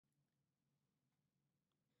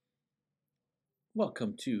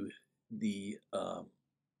Welcome to the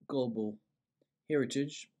Global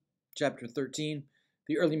Heritage, Chapter 13,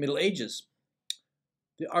 the Early Middle Ages.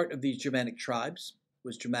 The art of these Germanic tribes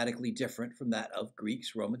was dramatically different from that of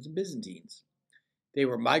Greeks, Romans, and Byzantines. They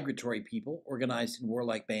were migratory people organized in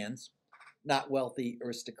warlike bands, not wealthy,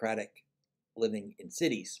 aristocratic living in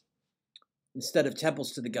cities. Instead of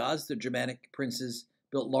temples to the gods, the Germanic princes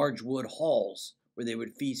built large wood halls where they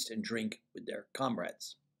would feast and drink with their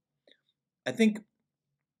comrades. I think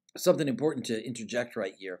something important to interject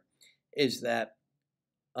right here is that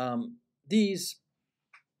these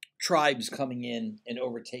tribes coming in and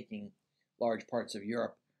overtaking large parts of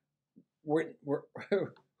Europe were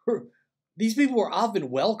these people were often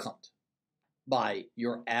welcomed by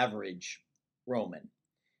your average Roman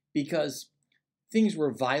because things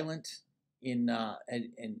were violent and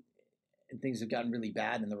things have gotten really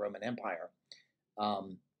bad in the Roman Empire.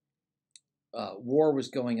 Um, War was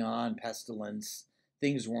going on, pestilence,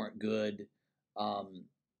 things weren't good. Um,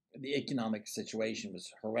 the economic situation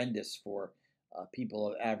was horrendous for people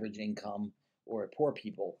of average income or poor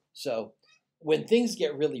people. So when things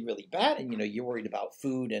get really, really bad, and you're worried about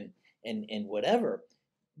food and whatever,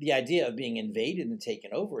 the idea of being invaded and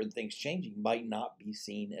taken over and things changing might not be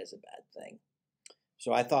seen as a bad thing.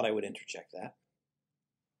 So I thought I would interject that.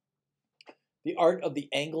 The art of the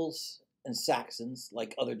Angles and Saxons,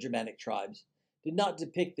 like other Germanic tribes, did not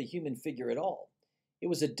depict the human figure at all. It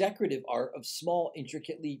was a decorative art of small,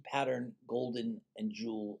 intricately patterned golden and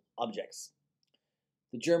jewel objects.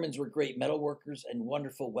 The Germans were great metalworkers and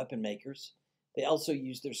wonderful weapon makers. They also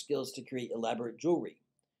used their skills to create elaborate jewelry.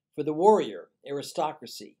 For the warrior,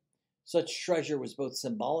 aristocracy, such treasure was both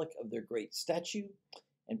symbolic of their great statue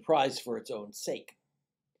and prized for its own sake.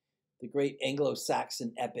 The great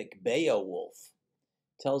Anglo-Saxon epic Beowulf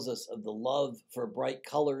tells us of the love for bright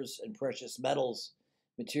colors and precious metals,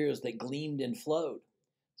 materials that gleamed and flowed.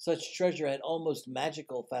 Such treasure had almost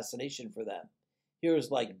magical fascination for them.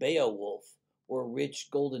 Heroes like Beowulf wore rich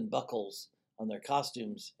golden buckles on their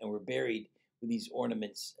costumes and were buried with these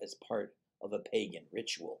ornaments as part of a pagan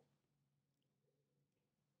ritual.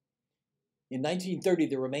 In 1930,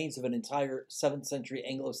 the remains of an entire 7th century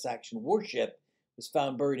Anglo-Saxon warship was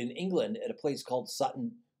found buried in England at a place called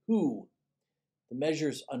Sutton Hoo. The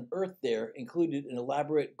measures unearthed there included an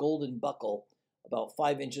elaborate golden buckle about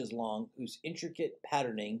 5 inches long, whose intricate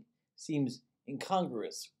patterning seems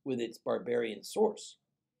incongruous with its barbarian source.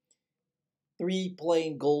 3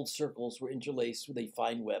 plain gold circles were interlaced with a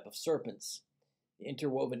fine web of serpents. The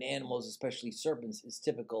interwoven animals, especially serpents, is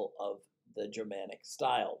typical of the Germanic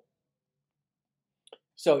style.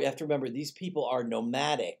 So you have to remember, these people are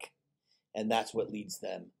nomadic, and that's what leads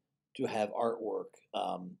them to have artwork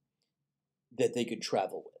that they could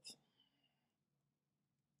travel with.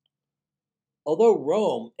 Although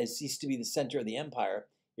Rome has ceased to be the center of the empire,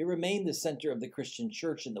 it remained the center of the Christian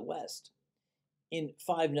church in the West. In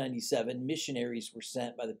 597, missionaries were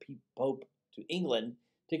sent by the Pope to England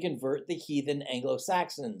to convert the heathen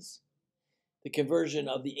Anglo-Saxons. The conversion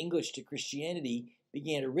of the English to Christianity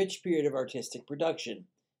began a rich period of artistic production,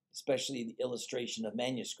 especially the illustration of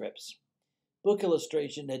manuscripts. Book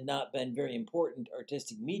illustration had not been a very important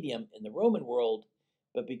artistic medium in the Roman world,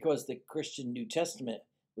 but because the Christian New Testament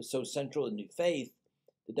was so central in new faith,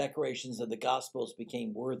 the decorations of the Gospels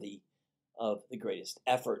became worthy of the greatest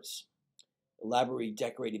efforts. Elaborately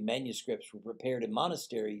decorated manuscripts were prepared in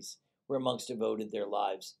monasteries where monks devoted their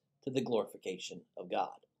lives to the glorification of God.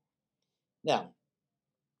 Now,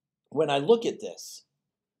 when I look at this,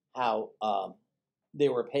 how they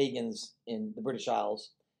were pagans in the British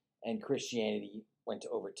Isles and Christianity went to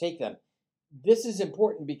overtake them, this is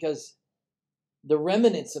important because the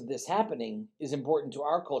remnants of this happening is important to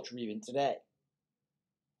our culture even today.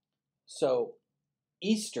 So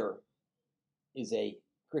Easter is a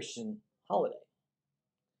Christian holiday.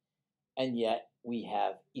 And yet we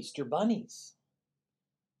have Easter bunnies.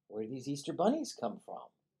 Where do these Easter bunnies come from?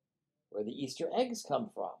 Where do the Easter eggs come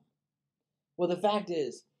from? Well, the fact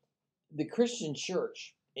is, the Christian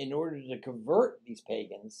church, in order to convert these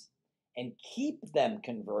pagans and keep them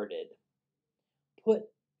converted, put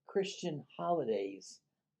Christian holidays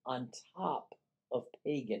on top of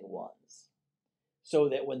pagan ones, so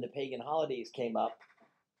that when the pagan holidays came up,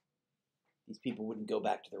 these people wouldn't go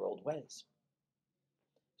back to their old ways.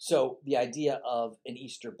 So the idea of an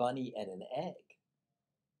Easter bunny and an egg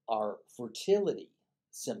are fertility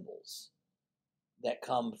symbols that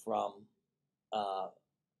come from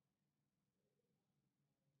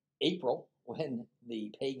April, when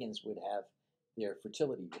the pagans would have their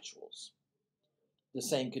fertility rituals. The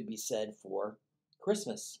same could be said for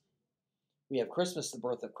Christmas. We have Christmas, the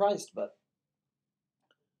birth of Christ, but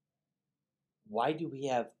Why do we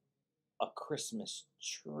have a Christmas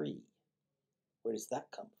tree? Where does that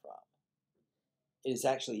come from? It is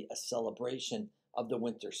actually a celebration of the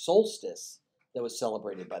winter solstice that was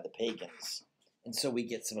celebrated by the pagans. And so we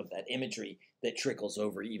get some of that imagery that trickles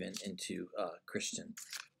over even into Christian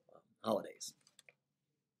holidays.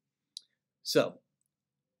 So,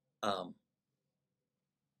 let's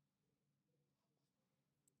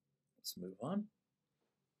move on.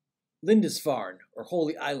 Lindisfarne, or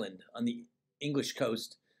Holy Island, on the English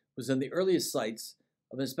coast, was one of the earliest sites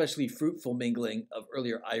of an especially fruitful mingling of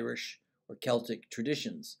earlier Irish or Celtic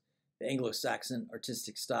traditions, the Anglo-Saxon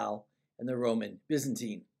artistic style, and the Roman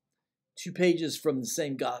Byzantine. 2 pages from the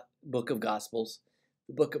same book of Gospels,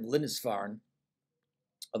 the Book of Lindisfarne,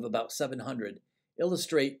 of about 700,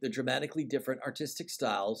 illustrate the dramatically different artistic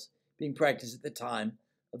styles being practiced at the time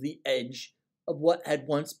of the edge of what had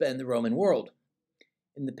once been the Roman world.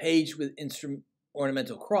 In the page with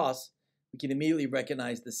ornamental cross, we can immediately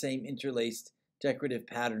recognize the same interlaced decorative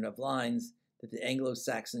pattern of lines that the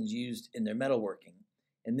Anglo-Saxons used in their metalworking,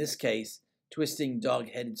 in this case, twisting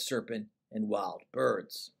dog-headed serpent and wild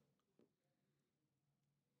birds.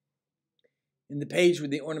 In the page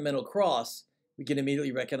with the ornamental cross, we can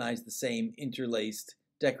immediately recognize the same interlaced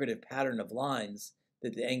decorative pattern of lines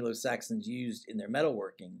that the Anglo-Saxons used in their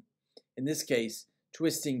metalworking, in this case,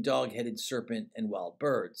 twisting dog-headed serpent and wild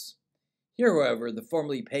birds. Here, however, the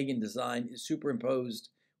formerly pagan design is superimposed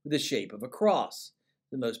with the shape of a cross,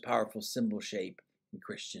 the most powerful symbol shape in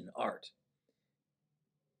Christian art.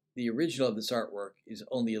 The original of this artwork is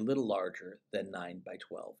only a little larger than 9 by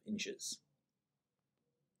 12 inches.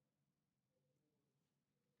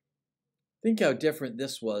 Think how different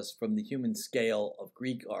this was from the human scale of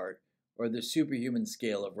Greek art or the superhuman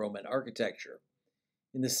scale of Roman architecture.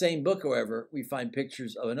 In the same book, however, we find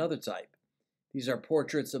pictures of another type. These are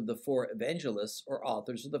portraits of the 4 evangelists or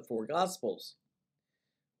authors of the 4 Gospels.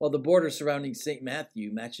 While the border surrounding St.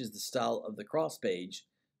 Matthew matches the style of the cross page,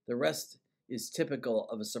 the rest is typical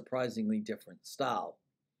of a surprisingly different style.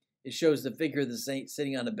 It shows the figure of the saint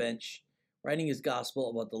sitting on a bench, writing his gospel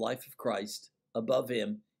about the life of Christ. Above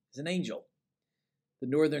him is an angel. The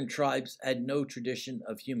northern tribes had no tradition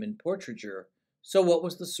of human portraiture, so what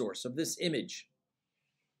was the source of this image?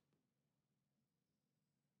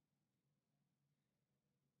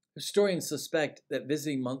 Historians suspect that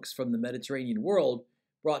visiting monks from the Mediterranean world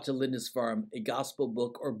brought to Lindisfarne a gospel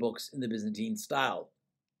book or books in the Byzantine style.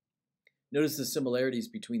 Notice the similarities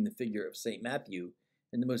between the figure of St. Matthew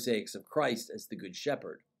and the mosaics of Christ as the Good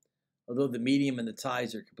Shepherd. Although the medium and the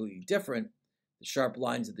ties are completely different, the sharp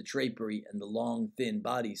lines of the drapery and the long, thin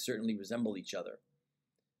body certainly resemble each other.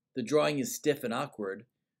 The drawing is stiff and awkward,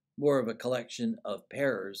 more of a collection of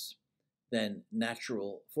pairs than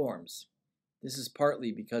natural forms. This is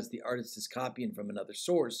partly because the artist is copying from another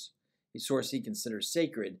source, a source he considers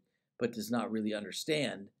sacred, but does not really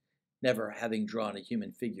understand, never having drawn a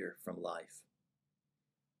human figure from life.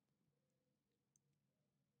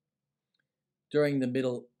 During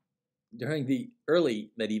the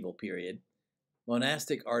early medieval period,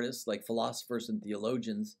 monastic artists like philosophers and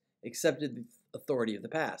theologians accepted the authority of the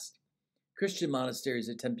past. Christian monasteries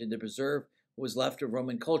attempted to preserve what was left of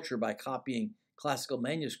Roman culture by copying classical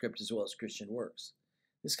manuscripts as well as Christian works.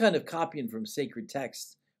 This kind of copying from sacred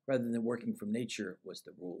texts rather than working from nature was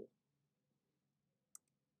the rule.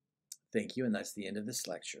 Thank you, and that's the end of this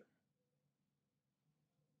lecture.